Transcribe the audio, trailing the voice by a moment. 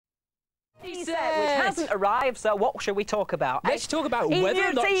tea set, which hasn't arrived, so what should we talk about? Let's talk about whether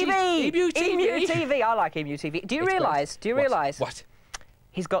or not EMU TV! I like EMU TV. Do you realise? What?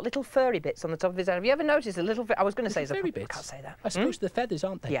 He's got little furry bits on the top of his head. Have you ever noticed a little... I was going to say... Furry bits? I can't say that. I suppose the feathers,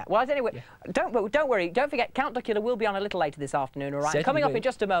 aren't they? Yeah. Well, anyway, don't worry. Don't forget, Count Duckula will be on a little later this afternoon, all right? Certainly Coming up will. in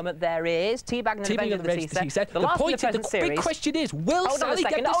just a moment, there is Teabag and the Revenge of the Tea Set. The point of the big question is, will Sally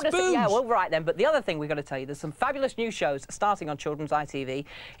get the spoons? Yeah, well, right then. But the other thing we've got to tell you, there's some fabulous new shows starting on Children's ITV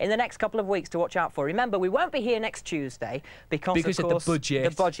in the next couple of weeks to watch out for. Remember, we won't be here next Tuesday because of course,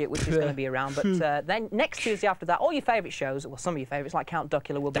 the budget, which is going to be around. But then next Tuesday after that, all your favourite shows, well, some of your favourites, like Count Duckula,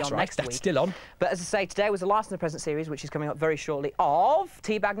 will be on next week. That's still on. But as I say, today was the last in the present series, which is coming up very shortly, of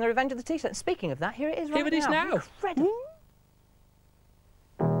Teabag and the Revenge of the Tea Set. And speaking of that, here it is right now. Here it is now. Incredible.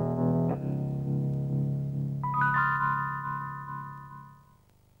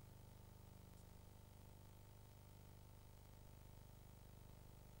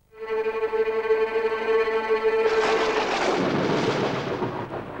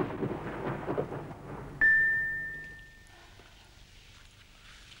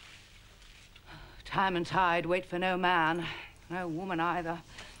 Time and tide wait for no man, no woman either.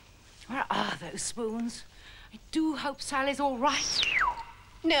 Where are those spoons? I do hope Sally's all right.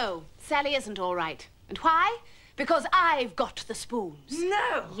 No, Sally isn't all right. And why? Because I've got the spoons.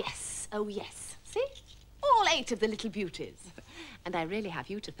 No! Yes, oh yes. See? All 8 of the little beauties. And I really have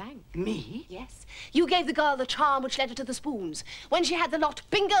you to thank. Me? Yes. You gave the girl the charm which led her to the spoons. When she had the lot,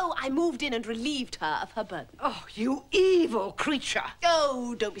 bingo, I moved in and relieved her of her burden. Oh, you evil creature.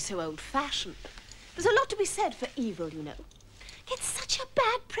 Oh, don't be so old-fashioned. There's a lot to be said for evil, you know. Gets such a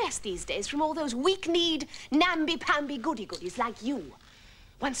bad press these days from all those weak-kneed, namby-pamby goody-goodies like you.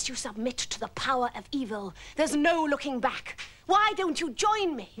 Once you submit to the power of evil, there's no looking back. Why don't you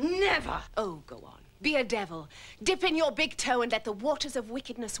join me? Never. Oh, go on. Be a devil. Dip in your big toe and let the waters of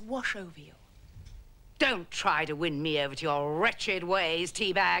wickedness wash over you. Don't try to win me over to your wretched ways,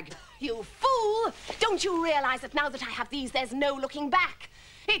 Teabag. You fool! Don't you realize that now that I have these, there's no looking back?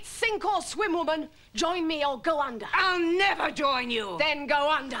 It's sink or swim, woman. Join me or go under. I'll never join you. Then go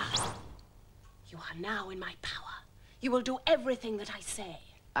under. You are now in my power. You will do everything that I say.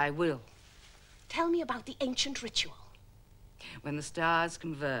 I will. Tell me about the ancient ritual. When the stars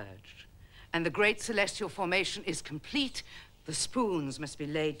converge and the great celestial formation is complete, the spoons must be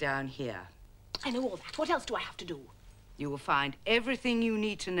laid down here. I know all that. What else do I have to do? You will find everything you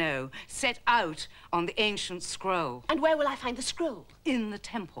need to know set out on the ancient scroll. And where will I find the scroll? In the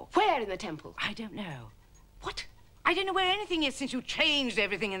temple. Where in the temple? I don't know. What? I don't know where anything is since you changed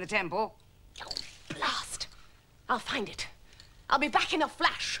everything in the temple. Oh, blast. I'll find it. I'll be back in a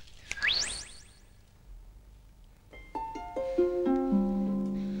flash.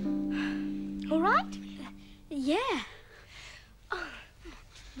 All right? Yeah. Oh,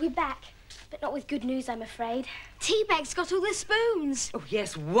 we're back, but not with good news, I'm afraid. Teabag's got all the spoons. Oh,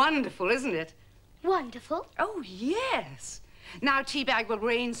 yes, wonderful, isn't it? Wonderful. Oh, yes. Now Teabag will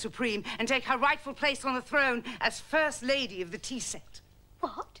reign supreme and take her rightful place on the throne as First Lady of the Tea Set.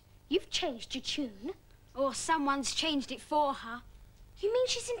 What? You've changed your tune? Or someone's changed it for her. You mean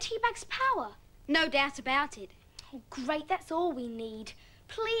she's in Teabag's power? No doubt about it. Oh, great, that's all we need.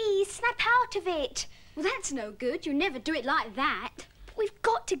 Please, snap out of it. Well, that's no good. You'll never do it like that. But we've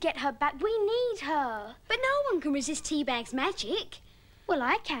got to get her back. We need her. But no one can resist Teabag's magic. Well,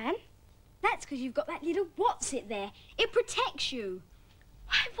 I can. That's because you've got that little what's-it there. It protects you.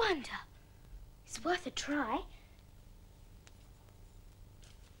 I wonder. It's worth a try.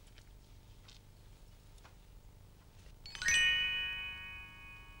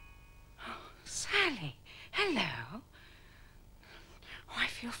 Sally, hello. Oh, I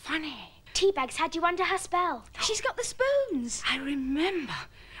feel funny. Teabag's had you under her spell. She's got the spoons. I remember.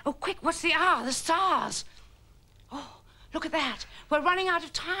 Oh, quick, what's the hour? The stars. Oh, look at that. We're running out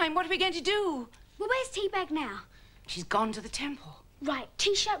of time. What are we going to do? Well, where's Teabag now? She's gone to the temple. Right,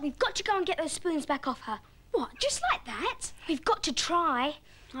 T-shirt, we've got to go and get those spoons back off her. What, just like that? We've got to try.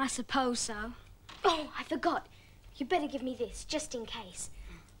 I suppose so. Oh, I forgot. You better give me this, just in case.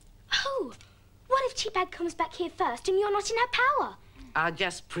 Oh, what if Teabag comes back here first and you're not in her power? I'll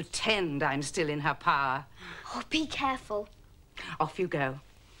just pretend I'm still in her power. Oh, be careful. Off you go.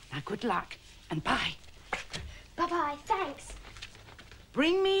 Now, good luck, and bye. Bye-bye, thanks.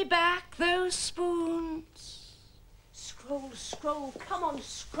 Bring me back those spoons. Scroll, scroll, come on,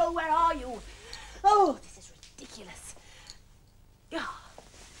 scroll, where are you? Oh, this is ridiculous. Yeah.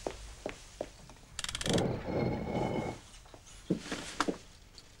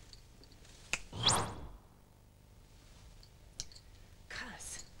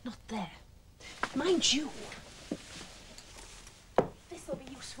 Curse, not there. Mind you. This'll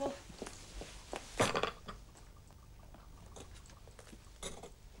be useful.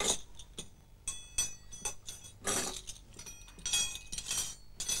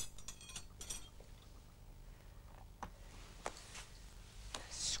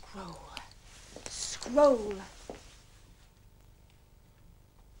 Scroll. Scroll.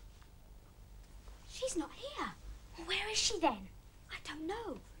 She's not here. Well, where is she then? I don't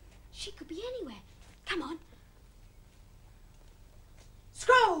know. She could be anywhere. Come on.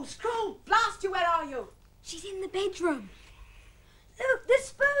 Scroll, scroll, blast you, where are you? She's in the bedroom. Look, the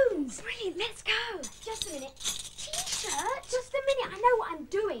spoons. Brilliant, let's go. Just a minute. T-shirt? Just a minute, I know what I'm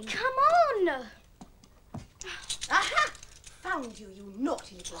doing. Come on. Aha! Found you, you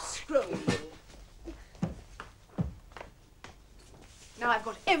naughty little scroll. Now I've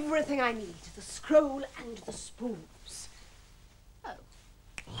got everything I need. The scroll and the spoons. Oh.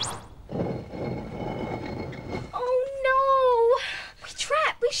 Oh, no. We're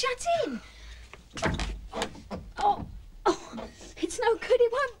trapped. We're shut in. Oh, it's no good.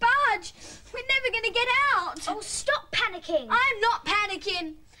 It won't budge. We're never going to get out. Oh, stop panicking. I'm not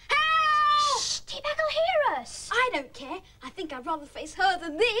panicking. Help! Shh, Teabag will hear us. I don't care. I think I'd rather face her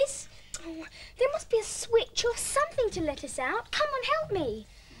than this. Oh, there must be a switch or something to let us out. Come on, help me.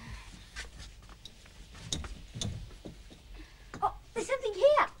 Oh, there's something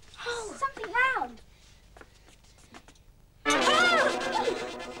here. Oh, something round.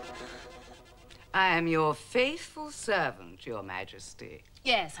 I am your faithful servant, Your Majesty.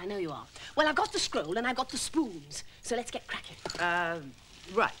 Yes, I know you are. Well, I've got the scroll and I've got the spoons, so let's get cracking.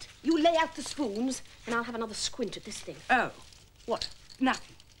 Right. You lay out the spoons and I'll have another squint at this thing. Oh, What?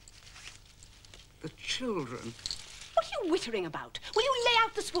 nothing. The children. What are you wittering about? Will you lay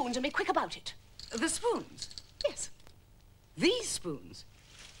out the spoons and be quick about it? The spoons? Yes. These spoons?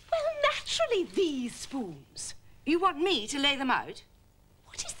 Well, naturally, these spoons. You want me to lay them out?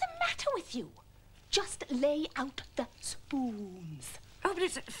 What is the matter with you? Just lay out the spoons. Oh, but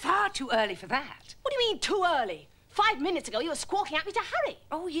it's far too early for that. What do you mean, too early? 5 minutes ago, you were squawking at me to hurry.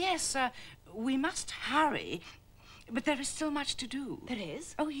 Oh, yes, we must hurry, but there is still much to do. There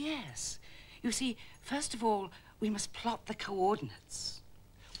is? Oh, yes. You see, first of all, we must plot the coordinates.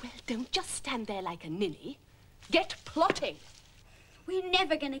 Well, don't just stand there like a ninny. Get plotting. We're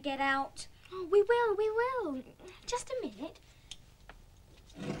never going to get out. Oh, we will. Just a minute.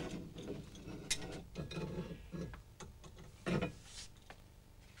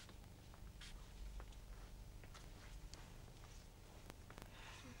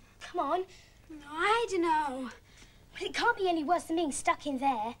 Come on. I don't know. It can't be any worse than being stuck in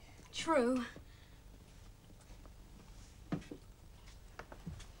there. True.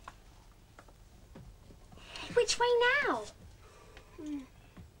 Which way now?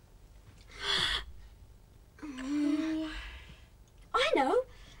 I know.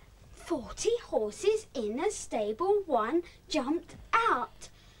 40 horses in a stable, one jumped out.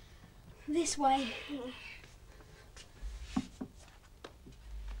 This way.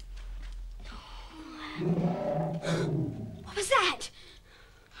 What was that?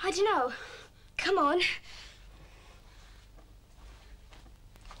 I don't know. Come on.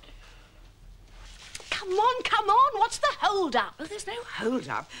 Come on, what's the hold-up? Oh, there's no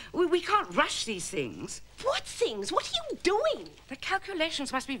hold-up. We can't rush these things. What things? What are you doing? The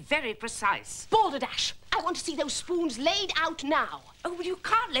calculations must be very precise. Balderdash, I want to see those spoons laid out now. Oh, well, you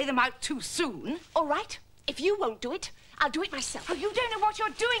can't lay them out too soon. All right, if you won't do it, I'll do it myself. Oh, you don't know what you're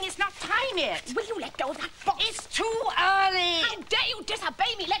doing. It's not time yet. Will you let go of that box? It's too early. How dare you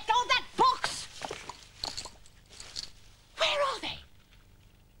disobey me? Let go of that box! Where are they?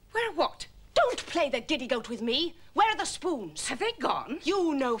 Where what? Don't play the giddy goat with me. Where are the spoons? Have they gone?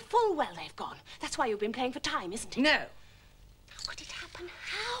 You know full well they've gone. That's why you've been playing for time, isn't it? No. How could it happen?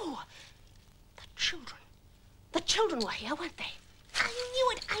 How? The children. The children were here, weren't they? I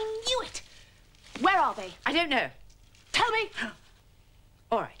knew it. Where are they? I don't know. Tell me.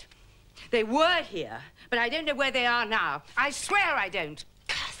 All right. They were here, but I don't know where they are now. I swear I don't.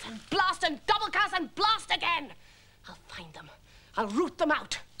 Curse and blast and double curse and blast again. I'll find them. I'll root them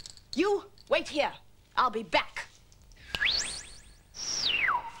out. You, wait here. I'll be back.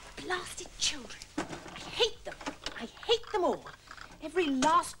 Blasted children. I hate them. I hate them all. Every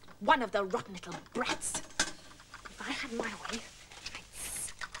last one of the rotten little brats. If I had my way, I'd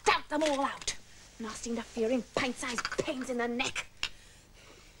stamp them all out. Nasty interfering, pint-sized pains in the neck.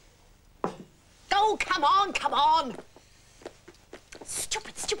 Oh, come on.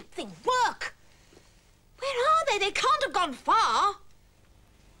 Stupid thing. Work. Where are they? They can't have gone far.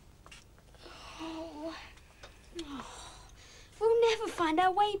 Oh. We'll never find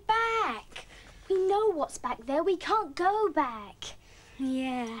our way back. We know what's back there. We can't go back.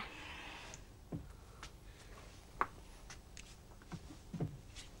 Yeah.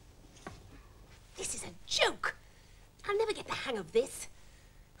 This is a joke. I'll never get the hang of this.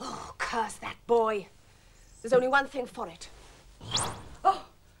 Oh, curse that boy. There's only one thing for it. Oh,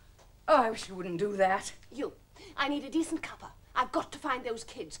 Oh, I wish you wouldn't do that. You, I need a decent cuppa. I've got to find those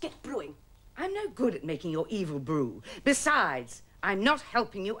kids. Get brewing. I'm no good at making your evil brew. Besides, I'm not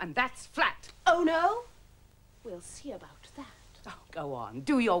helping you, and that's flat. Oh, no? We'll see about that. Oh, go on.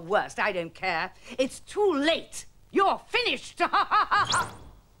 Do your worst. I don't care. It's too late. You're finished. And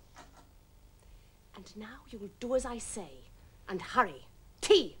now you'll do as I say. And hurry.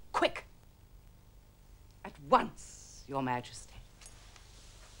 Tea, quick. At once, Your Majesty.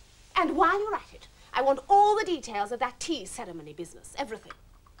 And while you're at it, I want all the details of that tea ceremony business. Everything.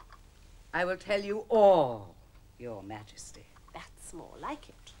 I will tell you all, Your Majesty. That's more like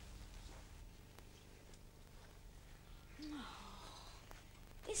it.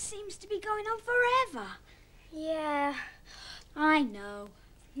 This seems to be going on forever. Yeah, I know.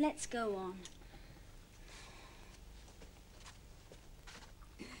 Let's go on.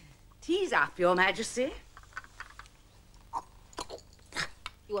 Tea's up, Your Majesty.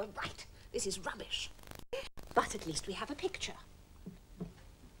 You are right. This is rubbish. But at least we have a picture.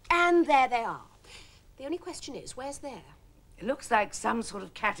 And there they are. The only question is, where's there? It looks like some sort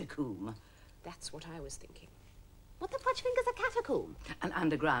of catacomb. That's what I was thinking. What the fudge finger's a catacomb? An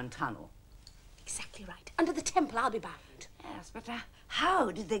underground tunnel. Exactly right. Under the temple, I'll be bound. Yes, but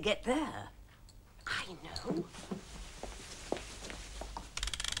how did they get there? I know.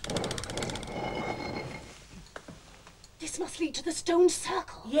 This must lead to the stone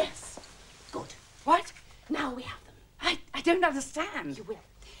circle. Yes. Good. What? Now we have them. I don't understand. You will.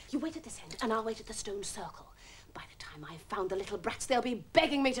 You wait at this end, and I'll wait at the stone circle. By the time I've found the little brats, they'll be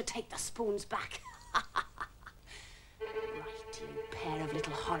begging me to take the spoons back. Right, you pair of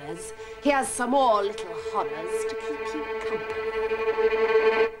little horrors. Here's some more little horrors to keep you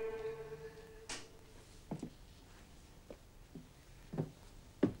company.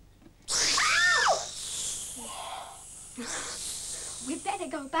 We'd better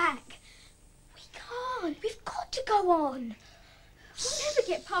go back. We can't. We've got to go on. We'll never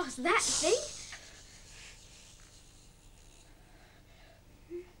get past that thing.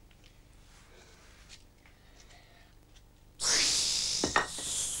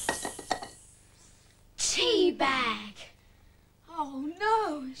 Tea bag. Oh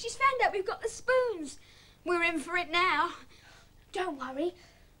no, she's found out we've got the spoons. We're in for it now. Don't worry.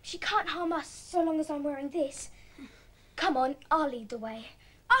 She can't harm us so long as I'm wearing this. Come on, I'll lead the way.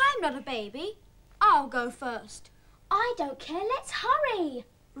 I'm not a baby. I'll go first. I don't care. Let's hurry.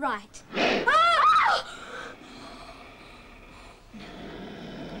 Right. Ah!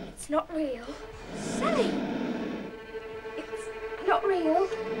 It's not real. Sally! It's not real.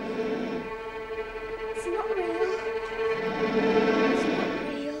 It's not real. It's not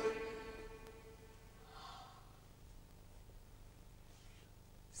real.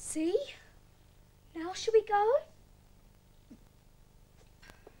 See? Now shall we go?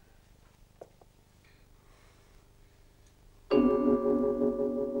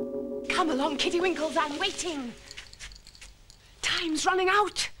 Come along, Kitty Winkles, I'm waiting. Time's running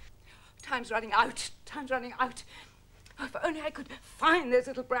out. Time's running out. Time's running out. Oh, if only I could find those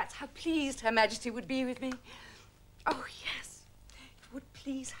little brats, how pleased Her Majesty would be with me. Oh, yes. It would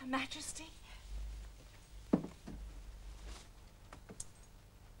please Her Majesty.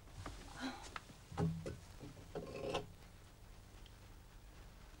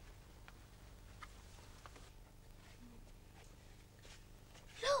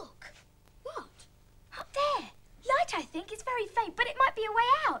 Look. What? Up there. Light, I think. It's very faint, but it might be a way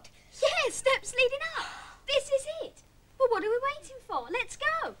out. Yes, steps leading up. This is it. Well, what are we waiting for? Let's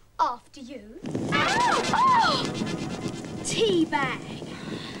go. After you. Ow! Oh! Tea bag.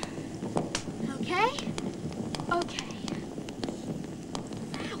 Okay? Okay.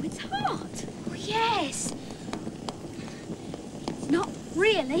 Wow, it's hot. Oh, yes. It's not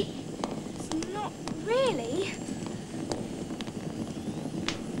really. It's not really.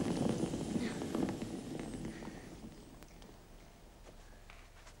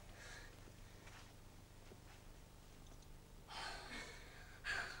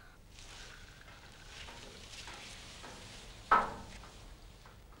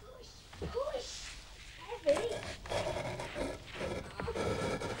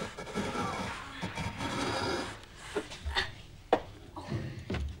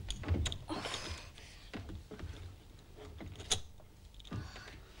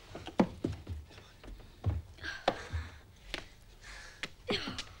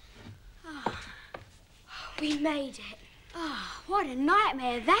 We made it. Oh, what a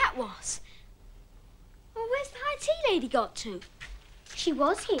nightmare that was. Well, where's the high tea lady got to? She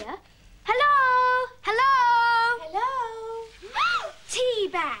was here. Hello? Hello? Hello? Tea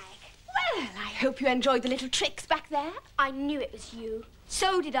bag. Well, I hope you enjoyed the little tricks back there. I knew it was you.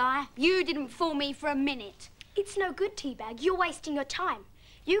 So did I. You didn't fool me for a minute. It's no good, Teabag. You're wasting your time.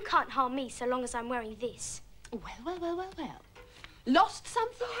 You can't harm me so long as I'm wearing this. Well. Lost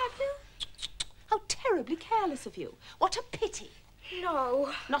something, have you? How terribly careless of you. What a pity.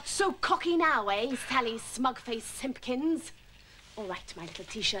 No. Not so cocky now, eh, Sally Smug-Faced Simpkins? All right, my little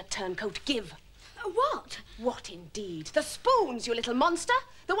T-shirt turncoat, give. What? What indeed? The spoons, you little monster.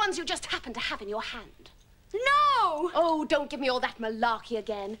 The ones you just happen to have in your hand. No! Oh, don't give me all that malarkey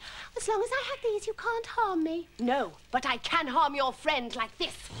again. As long as I have these, you can't harm me. No, but I can harm your friend like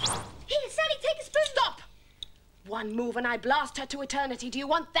this. Here, Sally, take a spoon. Stop! One move and I blast her to eternity. Do you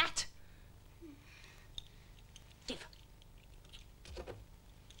want that? Give.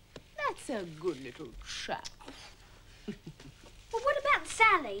 That's a good little chap. Well, what about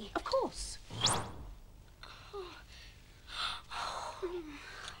Sally? Of course.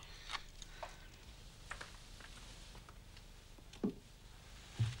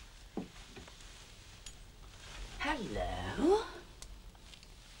 Hello?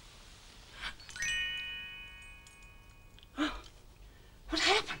 Oh, what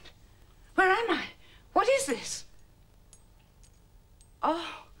happened? Where am I? What is this?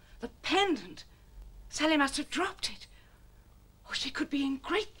 Oh, the pendant. Sally must have dropped it. Oh, she could be in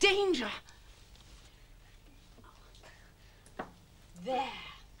great danger. There.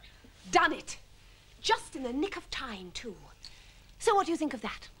 Done it. Just in the nick of time, too. So what do you think of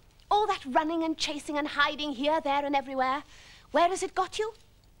that? All that running and chasing and hiding here, there, and everywhere. Where has it got you?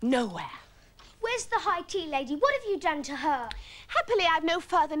 Nowhere. Where's the high tea lady? What have you done to her? Happily, I've no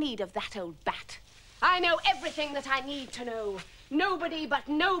further need of that old bat. I know everything that I need to know. Nobody but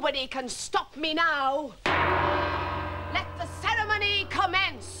nobody can stop me now. Let the ceremony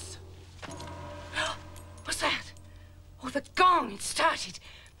commence. What's that? Oh, the gong, it started.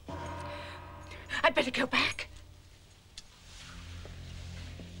 I'd better go back.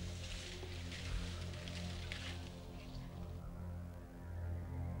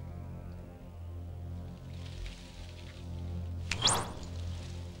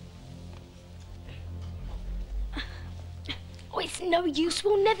 Oh, it's no use.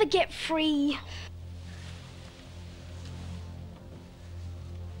 We'll never get free.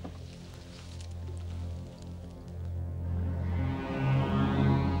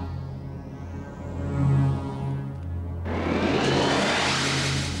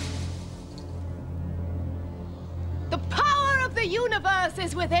 The power of the universe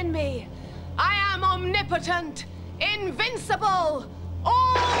is within me. I am omnipotent, invincible,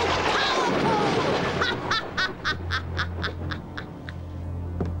 all-powerful.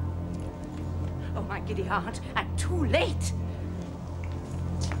 Oh, my giddy aunt, I'm too late.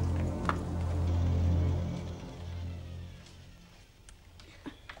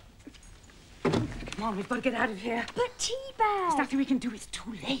 Come on, we've got to get out of here. But Teabag. There's nothing we can do, it's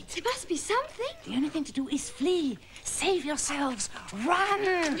too late. There must be something. The only thing to do is flee. Save yourselves.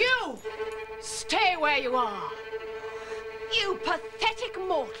 Run! You, stay where you are. You pathetic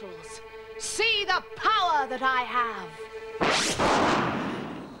mortals. See the power that I have.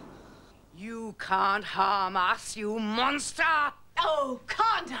 You can't harm us, you monster! Oh,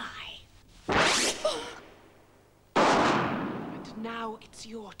 can't I? And now it's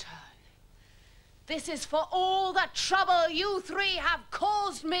your turn. This is for all the trouble you three have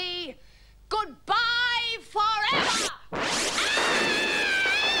caused me. Goodbye forever!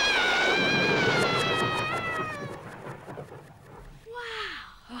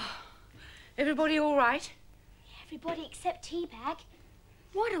 Wow. Everybody all right? Everybody except Teabag.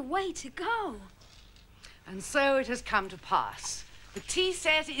 What a way to go. And so it has come to pass. The tea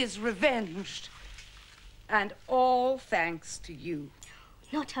set is revenged. And all thanks to you.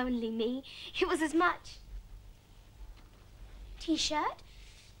 Not only me, it was as much. T-shirt?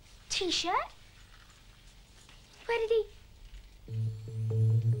 T-shirt? Where did he...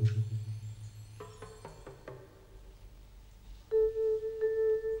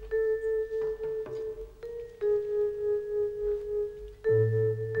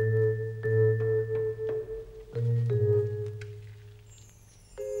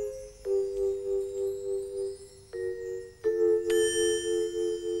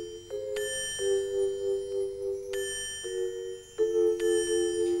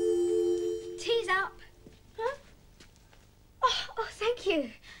 Tea's up. Huh? Oh, thank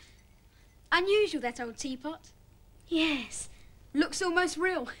you. Unusual, that old teapot. Yes. Looks almost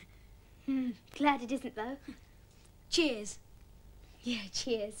real. Glad it isn't, though. Cheers. Yeah,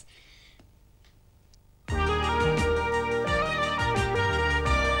 cheers.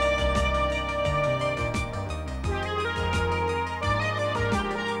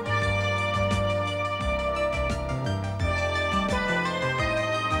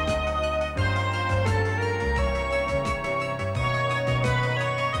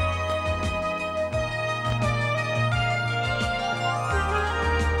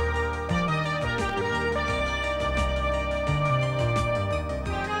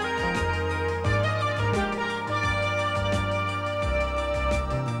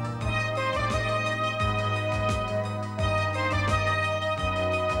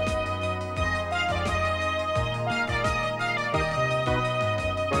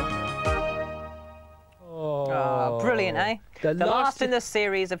 Brilliant, eh? The last in the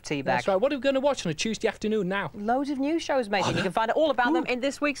series of Teabag. That's right. What are we going to watch on a Tuesday afternoon now? Loads of new shows, mate. And you can find out all about them in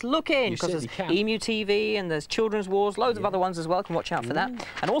this week's Look In. Because there's Emu TV and there's Children's Wars, loads of other ones as well. You can watch out for that.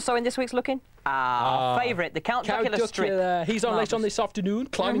 And also in this week's Look In, our favourite, the Count Dracula strip. He's on later on this afternoon,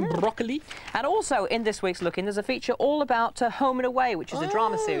 climbing broccoli. And also in this week's Look In, there's a feature all about Home and Away, which is a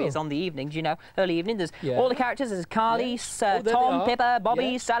drama series on the evenings, you know, early evening. There's all the characters. There's Carly, Tom, Pippa,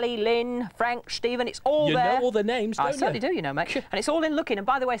 Bobby, Sally, Lynn, Frank, Stephen. It's all there. You know all the names, don't you? I certainly do, you know, mate. And it's all in Look In. And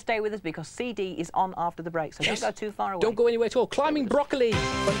by the way, stay with us because CD is on after the break, so don't go too far away. Don't go anywhere at all. Climbing broccoli.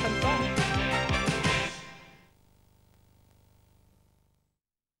 Fun, fun, fun.